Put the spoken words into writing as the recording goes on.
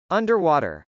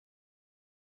Underwater.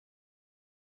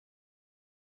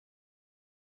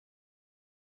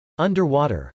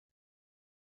 Underwater.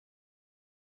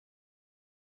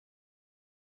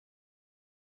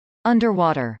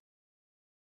 Underwater.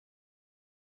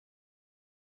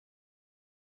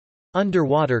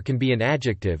 Underwater can be an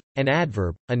adjective, an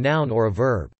adverb, a noun or a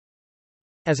verb.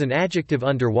 As an adjective,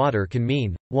 underwater can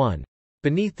mean 1.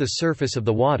 Beneath the surface of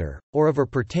the water, or of or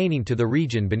pertaining to the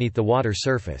region beneath the water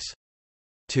surface.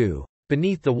 2.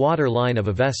 Beneath the water line of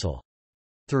a vessel.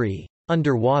 3.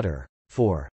 Underwater.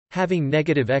 4. Having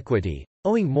negative equity,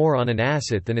 owing more on an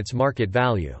asset than its market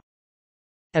value.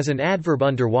 As an adverb,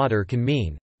 underwater can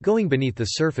mean going beneath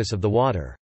the surface of the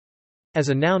water. As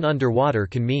a noun, underwater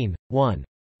can mean 1.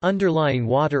 Underlying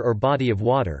water or body of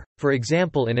water, for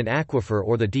example in an aquifer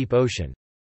or the deep ocean.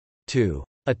 2.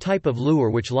 A type of lure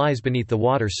which lies beneath the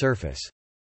water surface.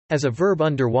 As a verb,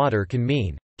 underwater can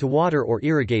mean to water or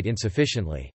irrigate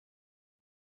insufficiently.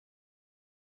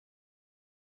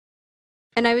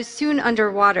 And I was soon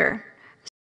underwater.